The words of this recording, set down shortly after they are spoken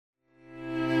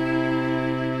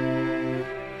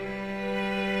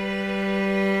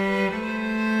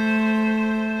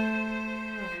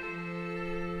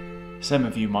Some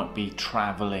of you might be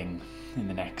travelling in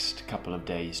the next couple of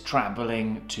days,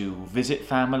 travelling to visit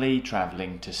family,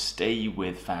 travelling to stay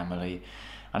with family,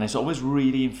 and it's always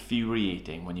really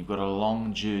infuriating when you've got a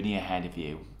long journey ahead of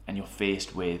you and you're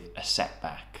faced with a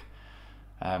setback.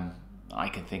 I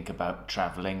can think about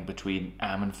travelling between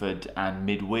Ammanford and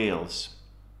Mid Wales.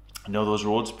 I know those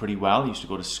roads pretty well. I used to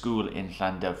go to school in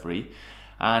Llandovery,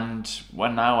 and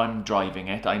when now I'm driving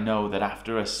it, I know that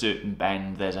after a certain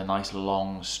bend there's a nice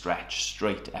long stretch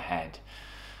straight ahead.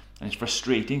 And it's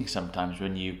frustrating sometimes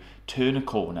when you turn a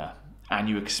corner and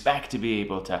you expect to be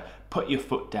able to put your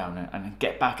foot down and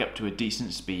get back up to a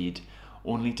decent speed,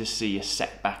 only to see a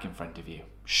setback in front of you,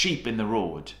 sheep in the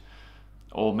road,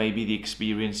 or maybe the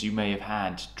experience you may have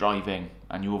had driving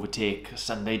and you overtake a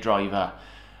Sunday driver,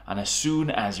 and as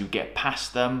soon as you get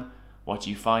past them, what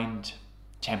you find?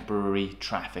 Temporary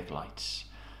traffic lights.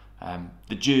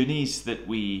 The journeys that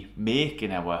we make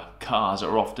in our cars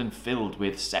are often filled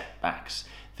with setbacks,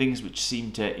 things which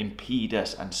seem to impede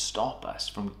us and stop us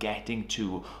from getting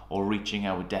to or reaching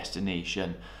our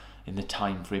destination in the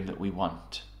time frame that we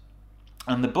want.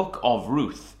 And the book of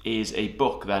Ruth is a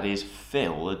book that is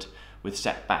filled with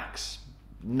setbacks,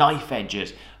 knife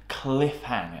edges,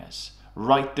 cliffhangers,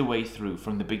 right the way through,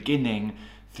 from the beginning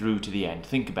through to the end.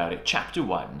 Think about it. Chapter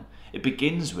 1, it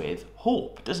begins with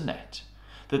hope, doesn't it?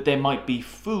 That there might be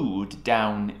food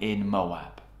down in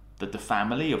Moab. That the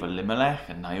family of Elimelech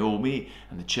and Naomi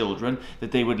and the children,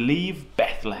 that they would leave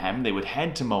Bethlehem, they would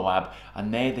head to Moab,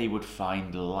 and there they would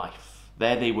find life.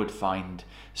 There they would find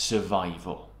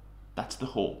survival. That's the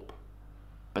hope.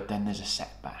 But then there's a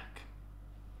setback.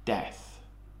 Death.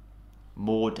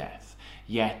 More death.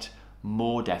 Yet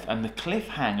more death. And the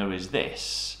cliffhanger is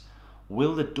this: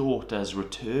 will the daughters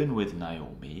return with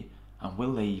Naomi, and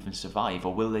will they even survive,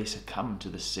 or will they succumb to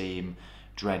the same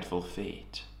dreadful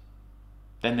fate?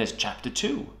 Then there's chapter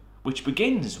 2, which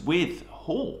begins with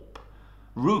hope.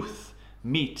 Ruth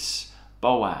meets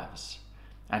Boaz,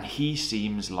 and he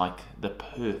seems like the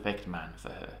perfect man for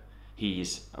her.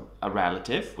 He's a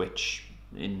relative, which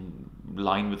in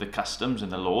line with the customs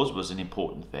and the laws was an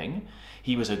important thing.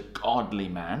 He was a godly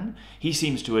man. He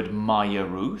seems to admire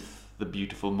Ruth, the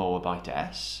beautiful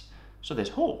Moabitess. So there's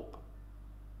hope.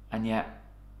 And yet,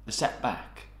 the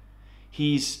setback.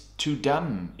 He's too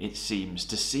dumb, it seems,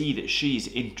 to see that she's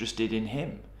interested in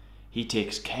him. He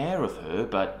takes care of her,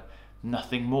 but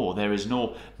nothing more. There is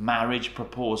no marriage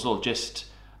proposal, just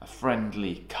a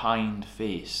friendly, kind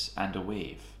face and a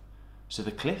wave. So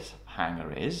the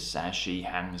cliffhanger is, as she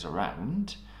hangs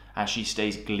around, as she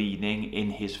stays gleaning in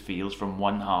his fields from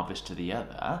one harvest to the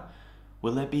other,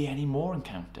 will there be any more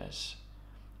encounters?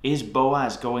 Is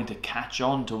Boaz going to catch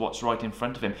on to what's right in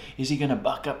front of him? Is he going to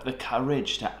buck up the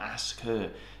courage to ask her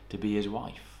to be his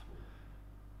wife?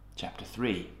 Chapter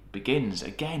 3 begins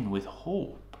again with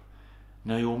hope.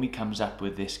 Naomi comes up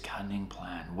with this cunning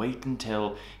plan. Wait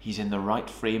until he's in the right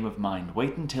frame of mind.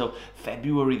 Wait until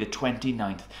February the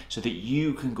 29th so that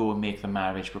you can go and make the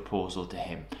marriage proposal to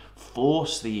him.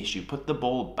 Force the issue. Put the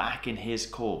ball back in his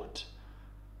court.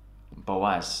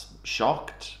 Boaz,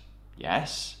 shocked,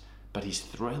 yes, but he's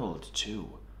thrilled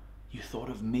too. You thought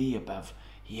of me above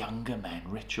younger men,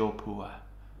 rich or poor.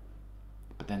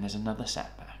 But then there's another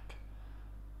setback.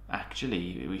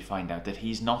 Actually, we find out that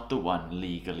he's not the one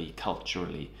legally,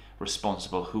 culturally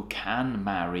responsible who can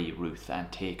marry Ruth and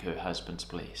take her husband's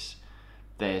place.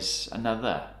 There's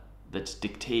another that's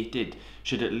dictated,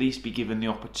 should at least be given the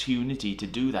opportunity to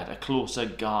do that, a closer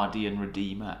guardian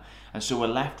redeemer. And so we're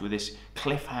left with this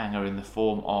cliffhanger in the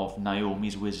form of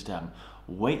Naomi's wisdom.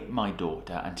 Wait, my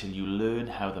daughter, until you learn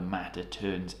how the matter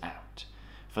turns out.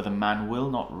 For the man will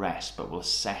not rest, but will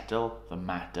settle the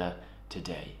matter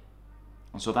today.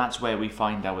 And so that's where we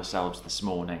find ourselves this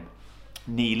morning.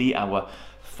 Nearly our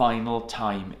final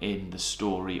time in the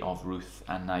story of Ruth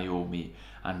and Naomi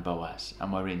and Boaz.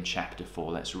 And we're in chapter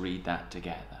 4. Let's read that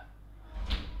together.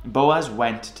 Boaz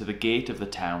went to the gate of the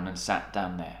town and sat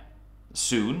down there.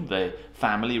 Soon the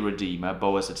family redeemer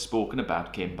Boaz had spoken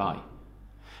about came by.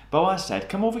 Boaz said,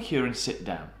 "Come over here and sit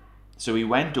down." So he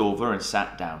went over and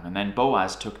sat down, and then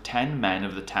Boaz took 10 men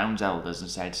of the town's elders and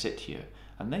said, "Sit here."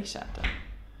 And they sat down.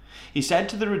 He said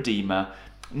to the Redeemer,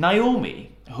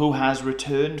 "Naomi, who has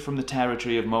returned from the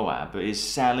territory of Moab, is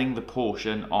selling the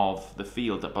portion of the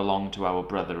field that belonged to our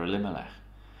brother Elimelech.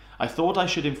 I thought I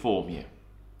should inform you,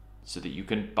 so that you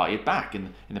can buy it back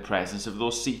in the presence of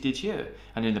those seated here,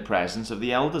 and in the presence of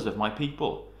the elders of my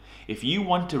people. If you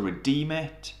want to redeem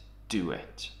it, do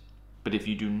it. But if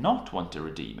you do not want to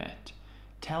redeem it,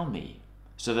 tell me,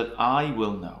 so that I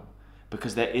will know,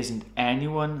 because there isn't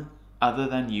anyone other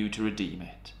than you to redeem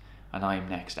it, and I am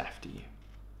next after you."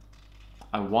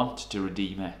 I want to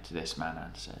redeem it, this man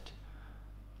answered.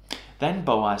 Then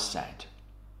Boaz said,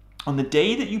 on the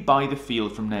day that you buy the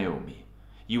field from Naomi,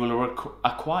 you will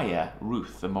acquire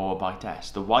Ruth the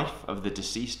Moabitess, the wife of the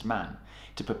deceased man,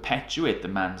 to perpetuate the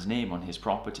man's name on his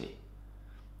property.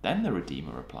 Then the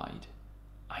Redeemer replied,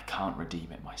 I can't redeem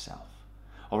it myself,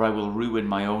 or I will ruin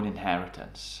my own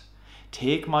inheritance.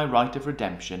 Take my right of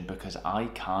redemption, because I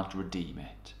can't redeem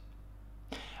it.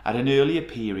 At an earlier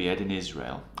period in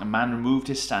Israel, a man removed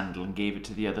his sandal and gave it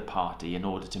to the other party in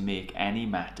order to make any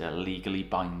matter legally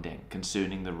binding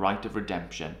concerning the right of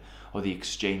redemption or the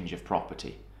exchange of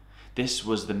property. This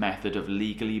was the method of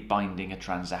legally binding a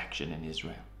transaction in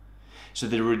Israel. So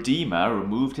the Redeemer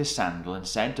removed his sandal and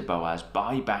said to Boaz,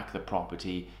 buy back the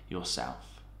property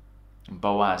yourself. And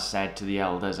Boaz said to the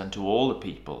elders and to all the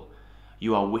people,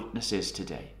 you are witnesses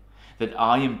today that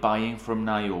I am buying from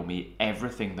Naomi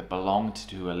everything that belonged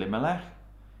to Elimelech,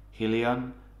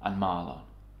 Chilion, and Mahlon.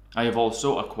 I have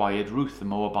also acquired Ruth the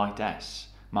Moabitess,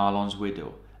 Mahlon's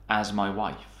widow, as my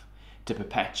wife, to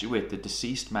perpetuate the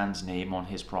deceased man's name on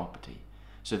his property,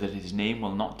 so that his name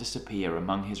will not disappear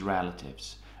among his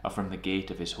relatives or from the gate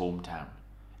of his hometown.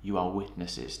 You are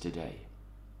witnesses today.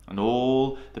 And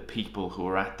all the people who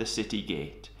were at the city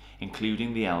gate,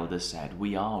 including the elders, said,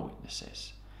 we are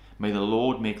witnesses. May the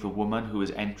Lord make the woman who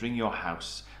is entering your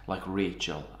house like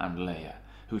Rachel and Leah,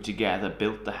 who together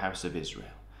built the house of Israel.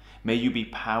 May you be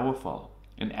powerful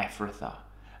in Ephrathah,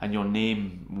 and your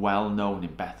name well known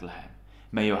in Bethlehem.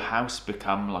 May your house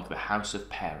become like the house of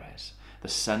Perez, the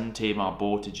son Tamar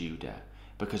bore to Judah,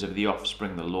 because of the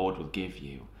offspring the Lord will give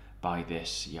you by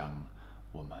this young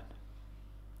woman.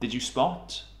 Did you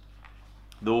spot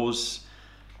those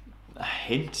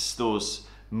hints, those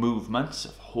movements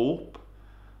of hope,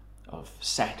 of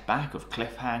setback, of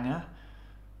cliffhanger?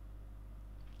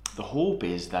 The hope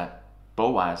is that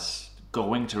Boaz,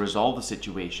 going to resolve the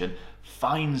situation,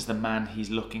 finds the man he's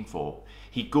looking for.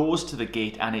 He goes to the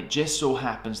gate, and it just so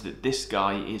happens that this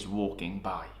guy is walking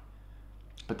by.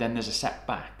 But then there's a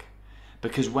setback,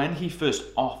 because when he first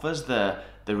offers the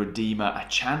Redeemer a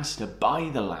chance to buy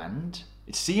the land,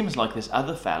 it seems like this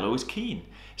other fellow is keen.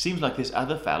 It seems like this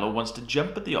other fellow wants to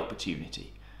jump at the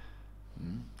opportunity.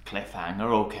 Cliffhanger,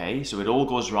 okay, so it all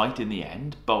goes right in the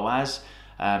end. Boaz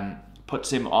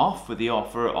puts him off with the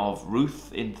offer of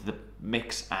Ruth into the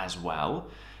mix as well.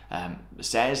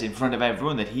 Says in front of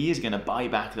everyone that he is going to buy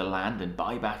back the land and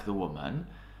buy back the woman.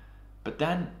 But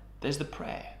then there's the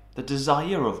prayer, the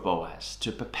desire of Boaz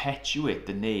to perpetuate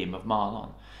the name of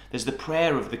Mahlon. There's the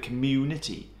prayer of the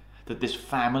community that this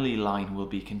family line will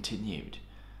be continued.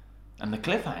 And the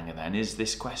cliffhanger then is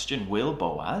this question, will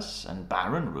Boaz and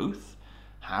barren Ruth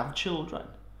have children?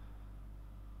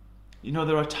 You know,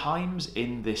 there are times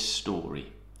in this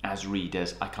story, as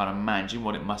readers, I can't imagine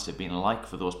what it must have been like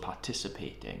for those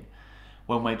participating,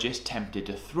 when we're just tempted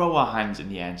to throw our hands in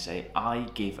the air and say, I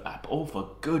give up. Oh,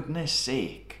 for goodness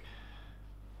sake.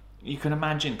 You can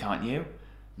imagine, can't you?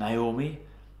 Naomi,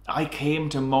 I came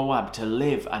to Moab to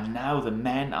live, and now the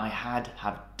men I had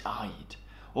have died.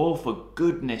 Oh, for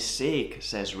goodness sake,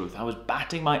 says Ruth. I was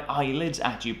batting my eyelids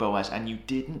at you, Boaz, and you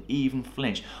didn't even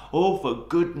flinch. Oh, for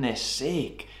goodness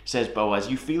sake, says Boaz.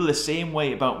 You feel the same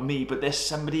way about me, but there's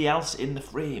somebody else in the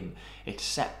frame. It's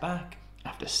setback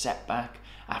after setback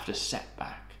after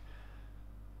setback.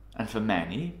 And for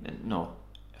many, no,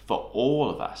 for all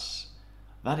of us,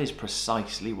 that is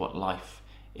precisely what life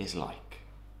is like.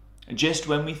 Just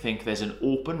when we think there's an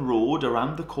open road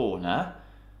around the corner,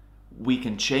 we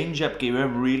can change up gear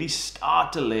and really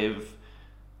start to live,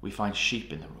 we find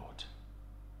sheep in the road.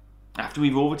 After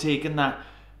we've overtaken that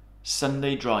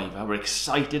Sunday driver, we're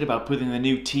excited about putting the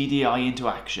new TDI into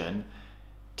action,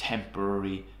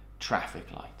 temporary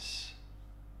traffic lights.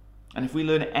 And if we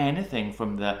learn anything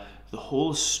from the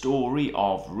whole story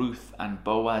of Ruth and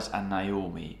Boaz and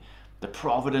Naomi, the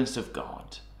providence of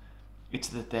God, it's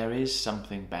that there is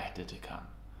something better to come.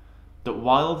 That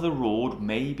while the road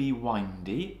may be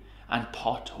windy and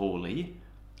potholy,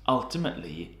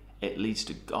 ultimately it leads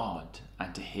to God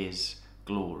and to His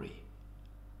glory.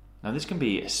 Now, this can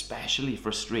be especially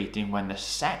frustrating when the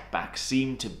setbacks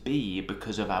seem to be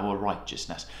because of our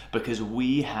righteousness, because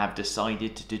we have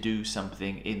decided to do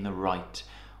something in the right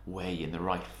way, in the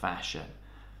right fashion.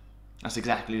 That's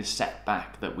exactly the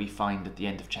setback that we find at the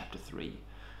end of chapter 3.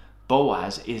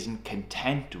 Boaz isn't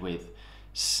content with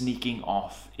sneaking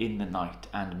off in the night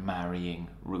and marrying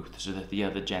Ruth so that the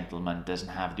other gentleman doesn't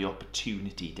have the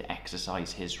opportunity to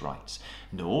exercise his rights.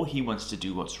 No, he wants to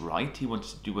do what's right. He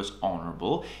wants to do what's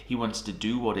honourable. He wants to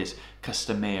do what is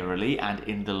customarily and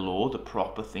in the law the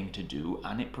proper thing to do,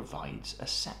 and it provides a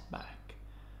setback.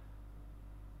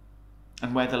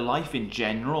 And whether life in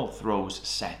general throws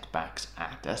setbacks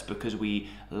at us because we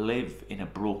live in a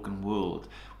broken world,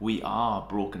 we are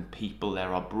broken people,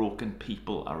 there are broken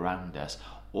people around us,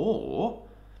 or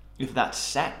if that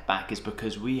setback is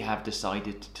because we have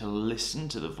decided to listen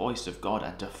to the voice of God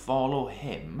and to follow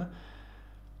Him,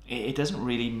 it doesn't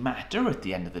really matter at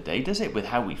the end of the day, does it, with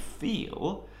how we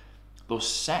feel? Those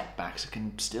setbacks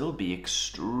can still be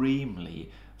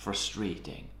extremely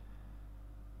frustrating.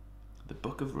 The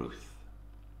book of Ruth,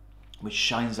 which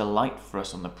shines a light for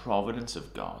us on the providence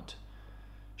of God,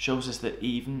 shows us that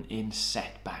even in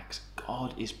setbacks,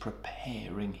 God is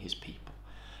preparing His people,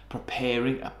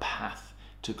 preparing a path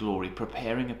to glory,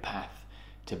 preparing a path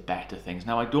to better things.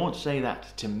 Now, I don't say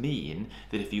that to mean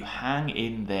that if you hang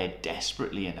in there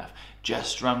desperately enough,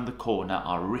 just round the corner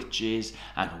are riches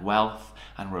and wealth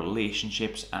and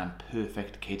relationships and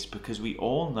perfect kids, because we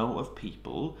all know of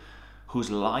people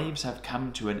whose lives have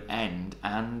come to an end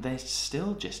and there's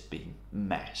still just been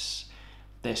mess.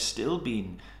 There's still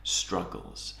been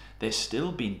struggles. There's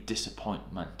still been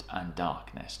disappointment and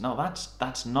darkness. No,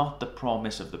 that's not the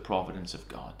promise of the providence of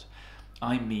God.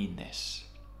 I mean this,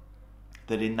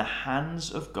 that in the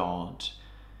hands of God,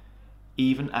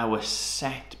 even our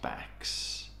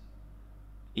setbacks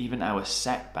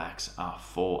are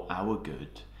for our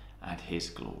good and His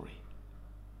glory.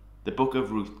 The book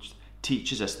of Ruth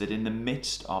teaches us that in the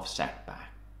midst of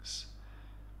setbacks,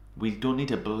 we don't need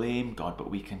to blame God, but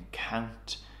we can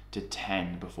count to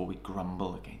 10 before we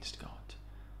grumble against God.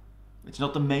 It's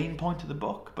not the main point of the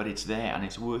book, but it's there and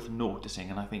it's worth noticing,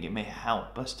 and I think it may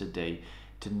help us today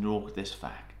to note this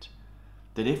fact,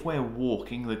 that if we're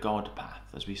walking the God path,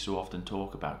 as we so often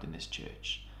talk about in this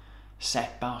church,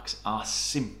 setbacks are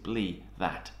simply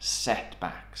that,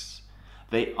 setbacks.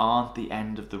 They aren't the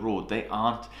end of the road. They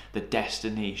aren't the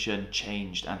destination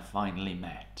changed and finally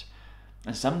met.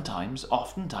 And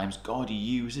oftentimes, God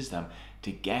uses them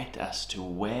to get us to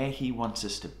where He wants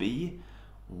us to be,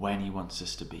 when He wants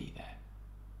us to be there.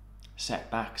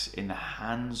 Setbacks in the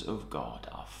hands of God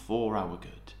are for our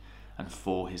good and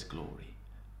for His glory.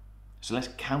 So let's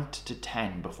count to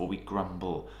 10 before we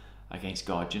grumble against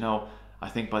God. You know, I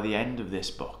think by the end of this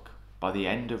book, by the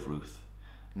end of Ruth,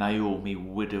 Naomi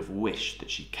would have wished that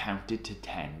she counted to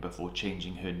 10 before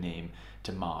changing her name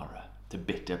to Mara, to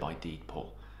bitter by deed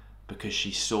Paul, because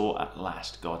she saw at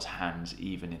last God's hands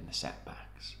even in the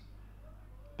setbacks.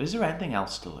 But is there anything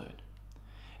else to learn?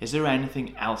 Is there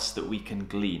anything else that we can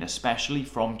glean, especially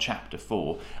from chapter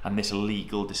 4 and this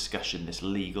legal discussion, this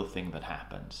legal thing that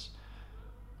happens?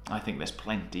 I think there's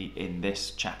plenty in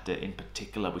this chapter in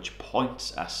particular which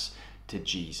points us to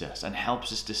Jesus and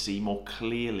helps us to see more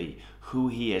clearly who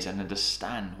He is and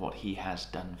understand what He has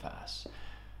done for us.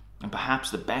 And perhaps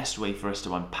the best way for us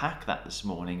to unpack that this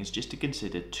morning is just to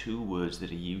consider two words that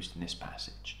are used in this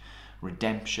passage: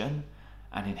 redemption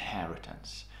and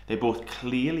inheritance. They're both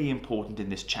clearly important in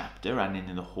this chapter and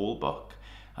in the whole book,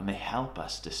 and they help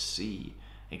us to see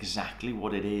exactly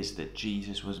what it is that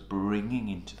Jesus was bringing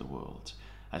into the world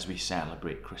as we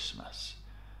celebrate Christmas.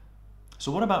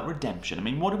 So what about redemption? I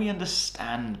mean, what do we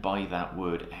understand by that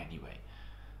word anyway?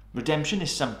 Redemption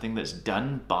is something that's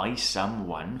done by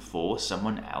someone for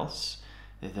someone else.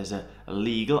 There's a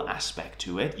legal aspect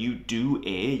to it. You do A,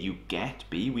 you get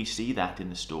B. We see that in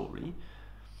the story.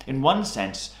 In one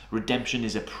sense, redemption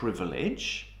is a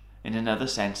privilege. In another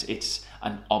sense, it's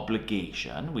an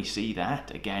obligation. We see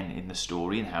that again in the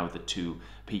story and how the two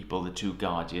people, the two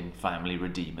guardian family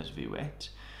redeemers view it.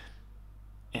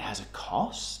 It has a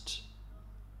cost,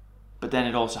 but then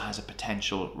it also has a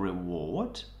potential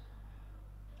reward.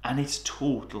 And it's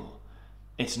total.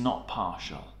 It's not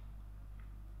partial.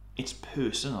 It's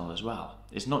personal as well.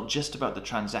 It's not just about the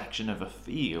transaction of a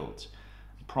field,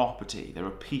 property. There are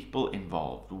people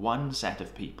involved, one set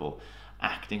of people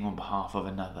acting on behalf of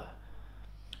another.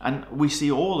 And we see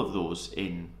all of those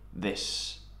in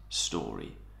this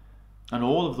story. And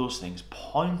all of those things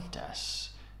point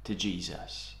us to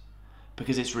Jesus,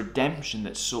 because it's redemption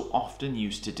that's so often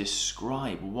used to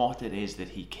describe what it is that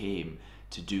He came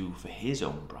to do for His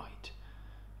own bride.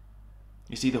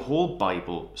 You see, the whole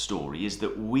Bible story is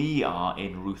that we are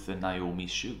in Ruth and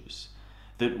Naomi's shoes,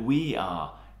 that we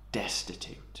are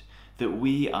destitute, that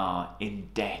we are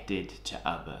indebted to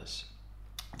others,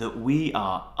 that we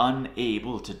are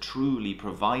unable to truly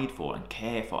provide for and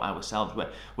care for ourselves.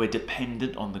 We're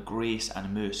dependent on the grace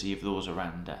and mercy of those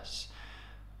around us.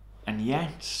 And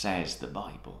yet, says the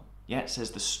Bible, yet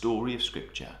says the story of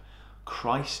Scripture,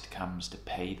 Christ comes to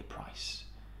pay the price,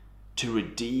 to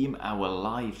redeem our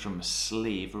lives from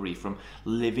slavery, from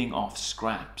living off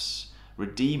scraps,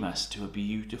 redeem us to a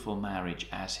beautiful marriage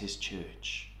as His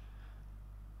church.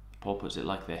 Paul puts it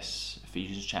like this,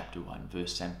 Ephesians chapter 1,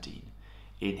 verse 17.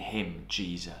 In him,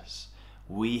 Jesus,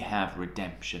 we have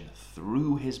redemption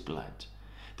through his blood,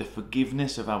 the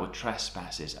forgiveness of our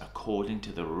trespasses according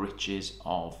to the riches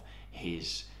of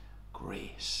his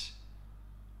grace.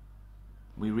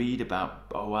 We read about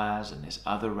Boaz and his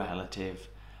other relative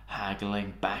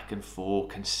haggling back and forth,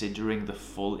 considering the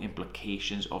full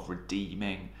implications of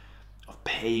redeeming, of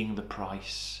paying the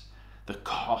price, the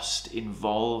cost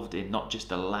involved in not just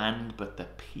the land but the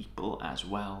people as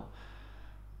well.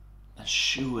 And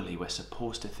surely we're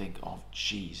supposed to think of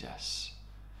Jesus.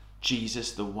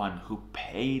 Jesus, the one who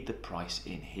paid the price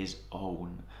in his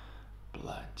own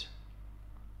blood.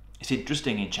 It's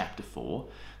interesting in chapter 4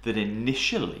 that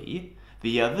initially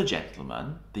the other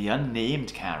gentleman, the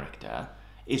unnamed character,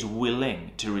 is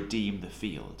willing to redeem the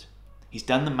field. He's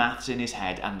done the maths in his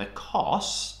head, and the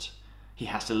cost, he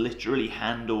has to literally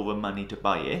hand over money to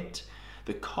buy it,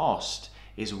 the cost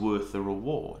is worth the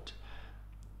reward.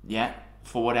 Yet,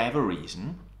 for whatever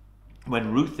reason,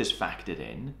 when Ruth is factored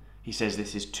in, he says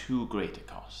this is too great a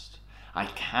cost. I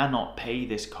cannot pay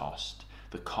this cost.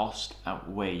 The cost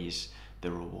outweighs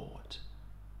the reward.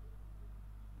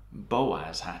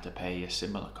 Boaz had to pay a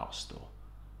similar cost though.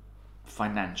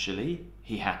 Financially,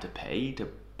 he had to pay to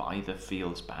buy the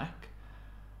fields back.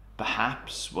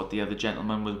 Perhaps what the other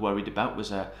gentleman was worried about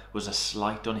was a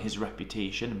slight on his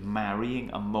reputation, marrying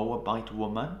a Moabite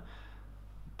woman.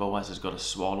 Boaz has got to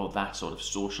swallow that sort of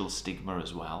social stigma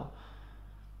as well.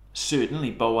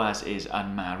 Certainly Boaz is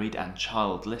unmarried and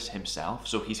childless himself,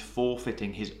 so he's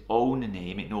forfeiting his own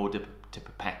name in order to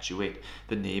perpetuate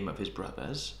the name of his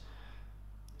brothers.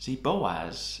 See,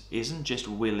 Boaz isn't just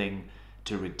willing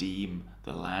to redeem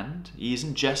the land. He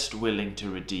isn't just willing to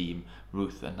redeem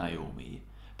Ruth and Naomi,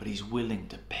 but he's willing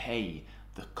to pay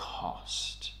the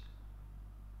cost.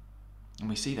 And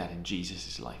we see that in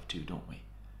Jesus' life too, don't we?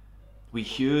 We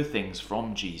hear things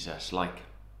from Jesus like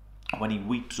when he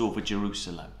weeps over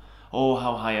Jerusalem. Oh,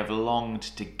 how I have longed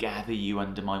to gather you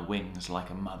under my wings like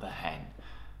a mother hen.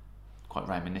 Quite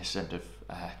reminiscent of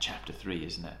chapter 3,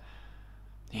 isn't it?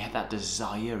 Yeah, that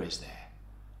desire is there.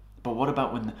 But what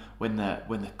about when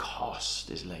the cost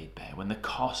is laid bare, when the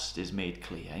cost is made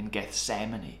clear in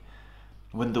Gethsemane,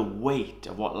 when the weight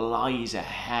of what lies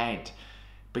ahead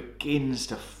begins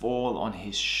to fall on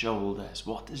his shoulders?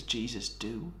 What does Jesus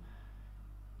do?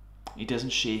 He doesn't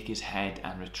shake his head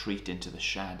and retreat into the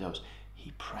shadows.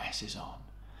 He presses on,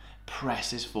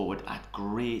 presses forward at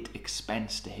great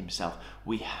expense to himself.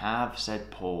 We have, said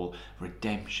Paul,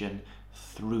 redemption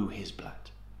through his blood.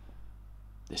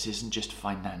 This isn't just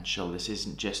financial, this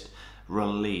isn't just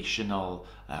relational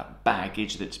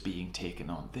baggage that's being taken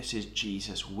on. This is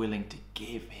Jesus willing to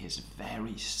give his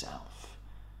very self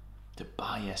to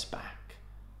buy us back.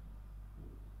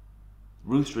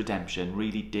 Ruth's redemption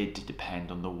really did depend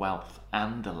on the wealth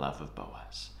and the love of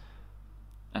Boaz.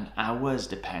 And ours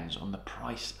depends on the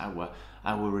price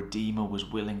our Redeemer was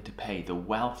willing to pay, the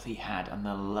wealth he had and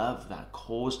the love that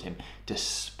caused him to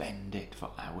spend it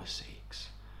for our sakes.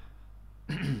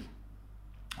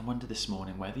 I wonder this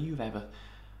morning whether you've ever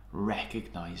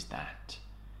recognized that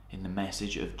in the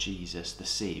message of Jesus, the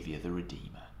Saviour, the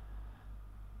Redeemer.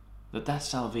 That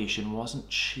salvation wasn't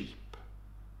cheap,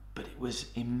 but it was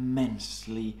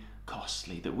immensely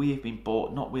costly. That we have been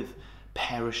bought not with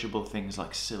perishable things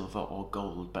like silver or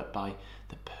gold, but by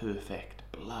the perfect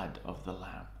blood of the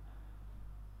Lamb.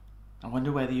 I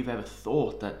wonder whether you've ever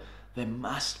thought that there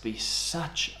must be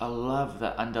such a love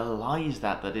that underlies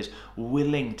that is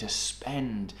willing to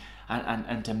spend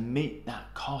and to meet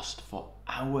that cost for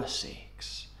our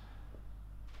sakes.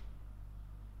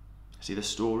 See, the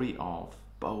story of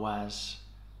Boaz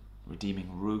redeeming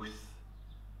Ruth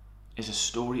is a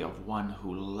story of one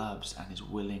who loves and is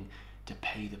willing to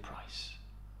pay the price.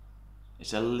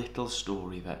 It's a little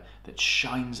story that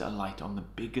shines a light on the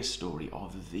bigger story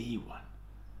of the one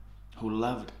who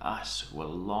loved us, who were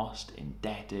lost,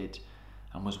 indebted,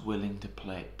 and was willing to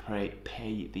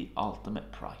pay the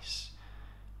ultimate price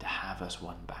to have us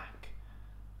won back.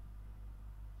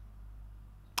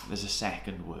 There's a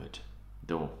second word,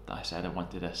 though, that I said I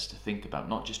wanted us to think about,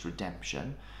 not just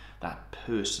redemption, that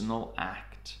personal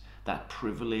act, that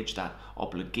privilege, that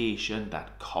obligation,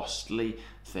 that costly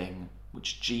thing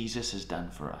which Jesus has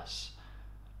done for us.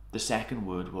 The second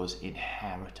word was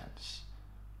inheritance.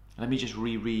 Let me just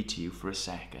reread to you for a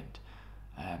second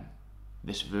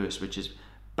this verse, which has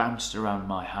bounced around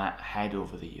my head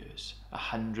over the years,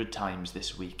 100 times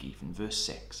this week even. Verse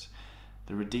 6,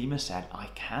 the Redeemer said, I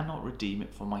cannot redeem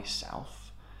it for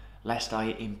myself, lest I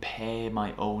impair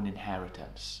my own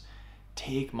inheritance.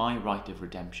 Take my right of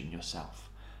redemption yourself,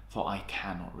 for I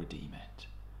cannot redeem it.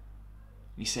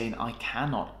 He's saying, I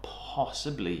cannot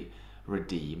possibly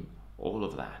redeem all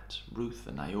of that, Ruth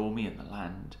and Naomi and the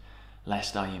land,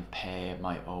 lest I impair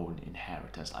my own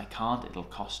inheritance. I can't, it'll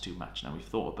cost too much. Now, we've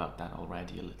thought about that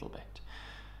already a little bit.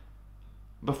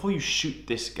 Before you shoot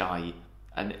this guy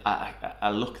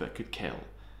a look that could kill,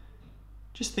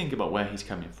 just think about where he's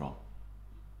coming from.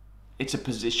 It's a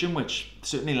position which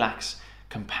certainly lacks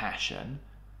compassion,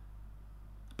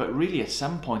 but really at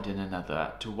some point in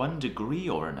another, to one degree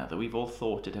or another, we've all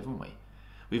thought it, haven't we?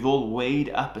 We've all weighed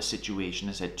up a situation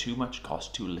and said too much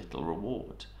cost, too little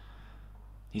reward.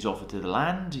 He's offered to the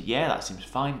land, yeah, that seems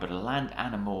fine, but a land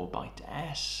and a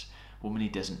Moabitess, woman he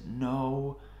doesn't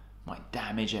know, might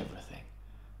damage everything.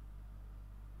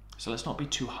 So let's not be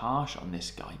too harsh on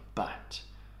this guy, but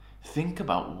think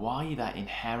about why that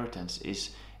inheritance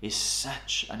is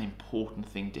such an important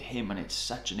thing to him, and it's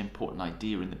such an important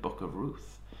idea in the book of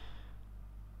Ruth.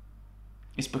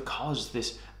 It's because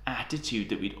this attitude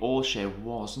that we'd all share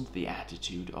wasn't the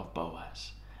attitude of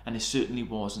Boaz, and it certainly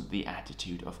wasn't the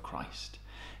attitude of Christ.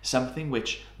 Something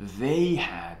which they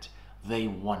had, they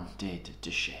wanted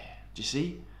to share. Do you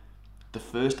see? The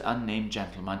first unnamed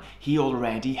gentleman, he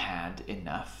already had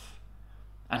enough,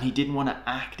 and he didn't want to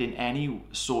act in any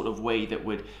sort of way that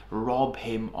would rob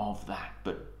him of that.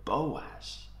 But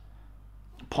Boaz,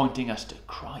 pointing us to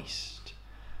Christ,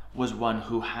 was one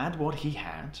who had what he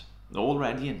had,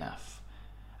 already enough,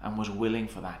 and was willing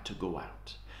for that to go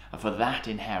out, and for that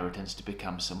inheritance to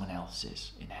become someone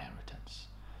else's inheritance.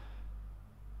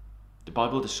 The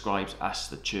Bible describes us,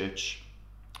 the church,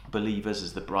 believers,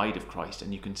 as the bride of Christ,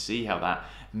 and you can see how that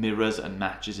mirrors and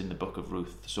matches in the book of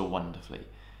Ruth so wonderfully.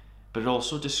 But it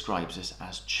also describes us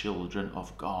as children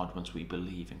of God once we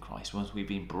believe in Christ, once we've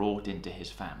been brought into his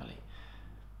family.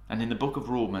 And in the book of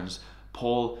Romans,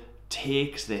 Paul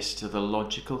takes this to the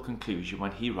logical conclusion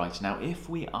when he writes, now if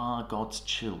we are God's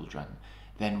children,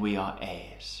 then we are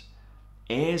heirs.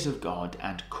 Heirs of God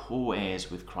and co-heirs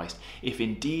with Christ, if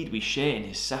indeed we share in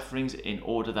his sufferings in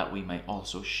order that we may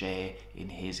also share in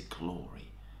his glory.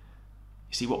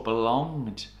 You see, what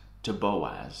belonged to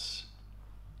Boaz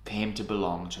came to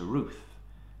belong to Ruth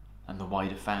and the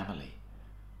wider family.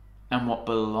 And what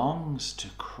belongs to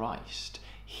Christ,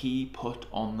 he put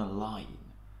on the line.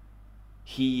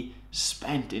 He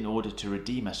spent in order to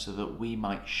redeem us so that we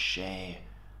might share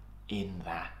in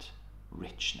that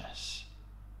richness,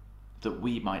 that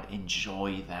we might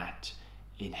enjoy that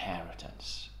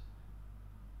inheritance.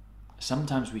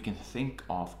 Sometimes we can think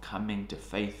of coming to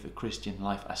faith, the Christian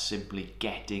life, as simply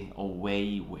getting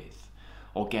away with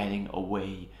or getting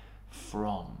away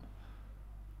from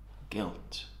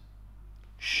guilt,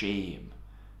 shame,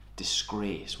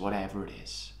 disgrace, whatever it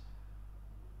is.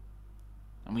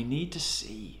 And we need to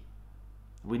see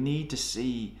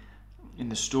in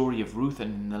the story of Ruth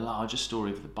and in the larger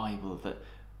story of the Bible that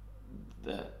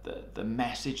the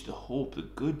message, the hope, the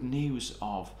good news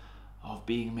of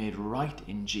being made right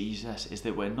in Jesus is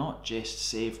that we're not just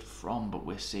saved from, but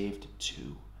we're saved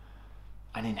to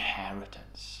an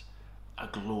inheritance, a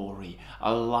glory,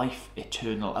 a life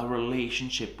eternal, a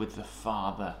relationship with the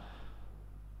Father.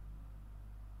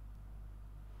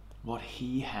 What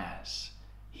he has,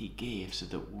 he gave so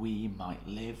that we might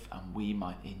live and we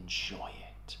might enjoy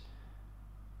it.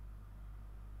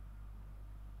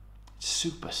 It's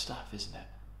super stuff, isn't it?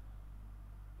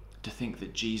 To think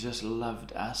that Jesus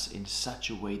loved us in such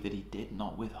a way that he did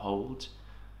not withhold.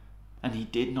 And he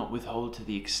did not withhold to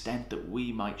the extent that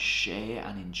we might share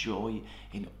and enjoy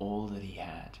in all that he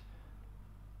had.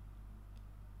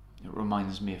 It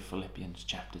reminds me of Philippians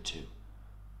chapter 2.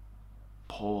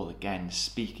 Paul, again,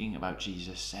 speaking about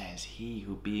Jesus, says, he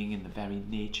who being in the very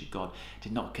nature God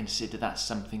did not consider that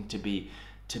something to be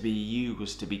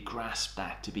used, to be grasped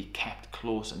at, to be kept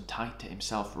close and tight to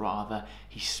himself. Rather,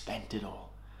 he spent it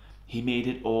all. He made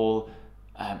it all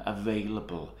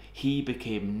available. He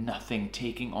became nothing,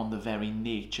 taking on the very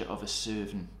nature of a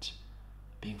servant.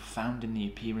 Being found in the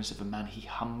appearance of a man, he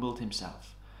humbled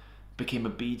himself, became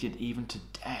obedient even to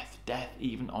death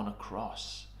even on a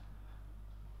cross.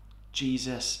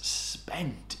 Jesus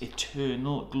spent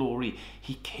eternal glory.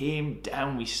 He came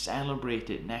down, we celebrate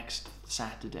it next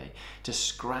Saturday, to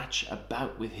scratch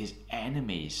about with his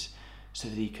enemies so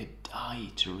that he could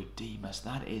die to redeem us.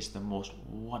 That is the most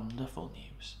wonderful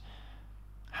news.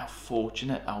 How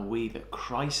fortunate are we that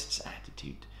Christ's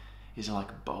attitude is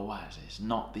like Boaz's,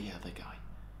 not the other guy.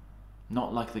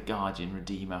 Not like the guardian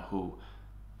redeemer who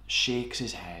shakes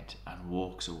his head and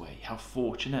walks away. How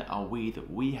fortunate are we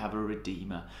that we have a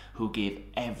redeemer who gave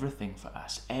everything for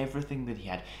us, everything that he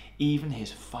had, even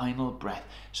his final breath,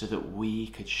 so that we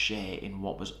could share in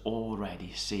what was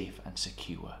already safe and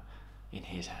secure in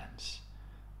his hands.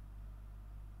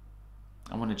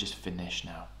 I want to just finish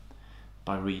now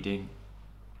by reading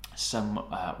some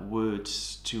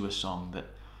words to a song that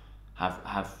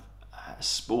have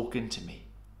spoken to me.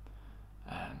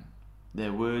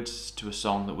 They're words to a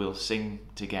song that we'll sing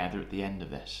together at the end of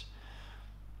this.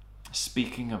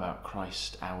 Speaking about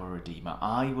Christ our Redeemer.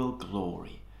 I will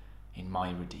glory in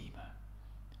my Redeemer,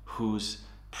 whose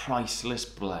priceless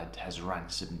blood has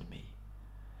ransomed me.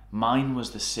 Mine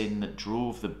was the sin that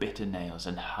drove the bitter nails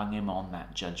and hung him on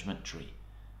that judgment tree.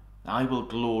 I will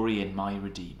glory in my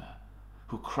Redeemer,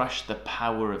 who crushed the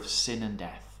power of sin and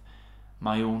death,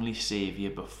 my only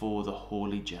Saviour before the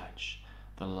holy Judge,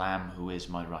 the Lamb who is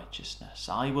my righteousness.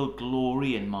 I will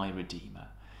glory in my Redeemer.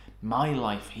 My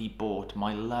life he bought,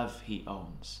 my love he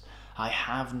owns. I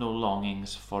have no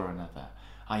longings for another.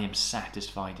 I am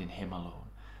satisfied in him alone.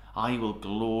 I will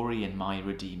glory in my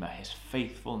Redeemer, his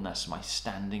faithfulness my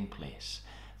standing place.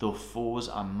 Though foes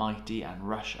are mighty and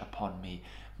rush upon me,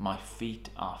 my feet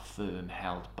are firm,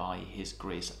 held by his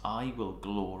grace. I will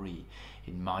glory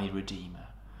in my Redeemer,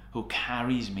 who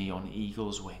carries me on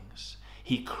eagle's wings.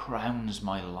 He crowns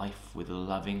my life with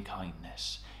loving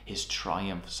kindness. His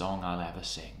triumph song I'll ever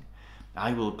sing.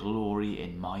 I will glory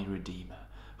in my Redeemer,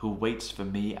 who waits for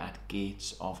me at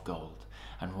gates of gold.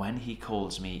 And when he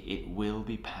calls me, it will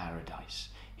be paradise,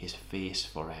 his face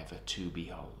forever to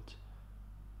behold.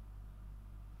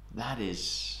 That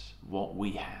is what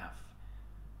we have.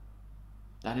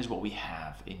 That is what we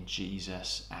have in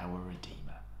Jesus, our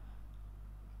Redeemer.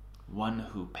 One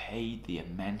who paid the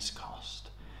immense cost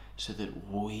so that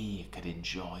we could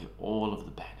enjoy all of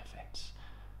the benefits.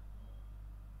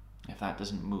 If that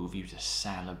doesn't move you to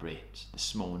celebrate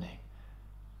this morning,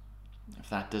 if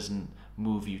that doesn't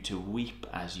move you to weep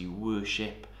as you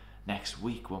worship next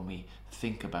week when we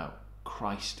think about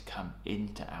Christ come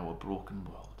into our broken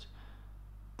world,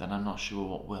 then I'm not sure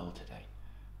what will today.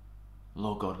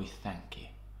 Lord God, we thank you.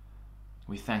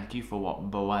 We thank you for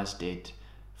what Boaz did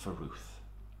for Ruth,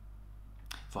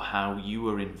 for how you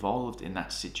were involved in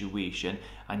that situation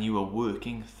and you were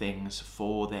working things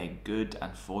for their good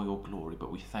and for your glory.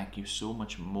 But we thank you so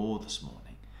much more this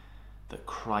morning that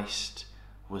Christ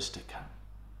was to come,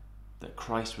 that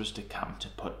Christ was to come to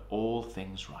put all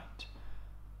things right.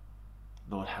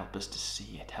 Lord, help us to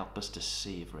see it, help us to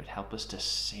savor it, help us to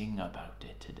sing about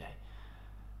it today.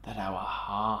 That our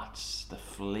hearts, the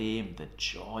flame, the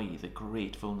joy, the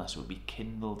gratefulness would be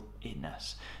kindled in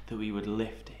us, that we would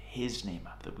lift his name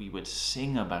up, that we would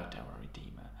sing about our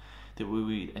Redeemer, that we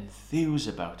would enthuse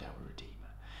about our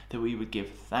Redeemer, that we would give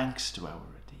thanks to our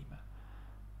Redeemer,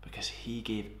 because he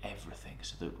gave everything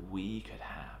so that we could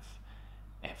have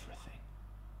everything.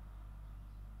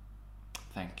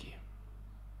 Thank you.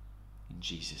 In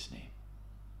Jesus' name.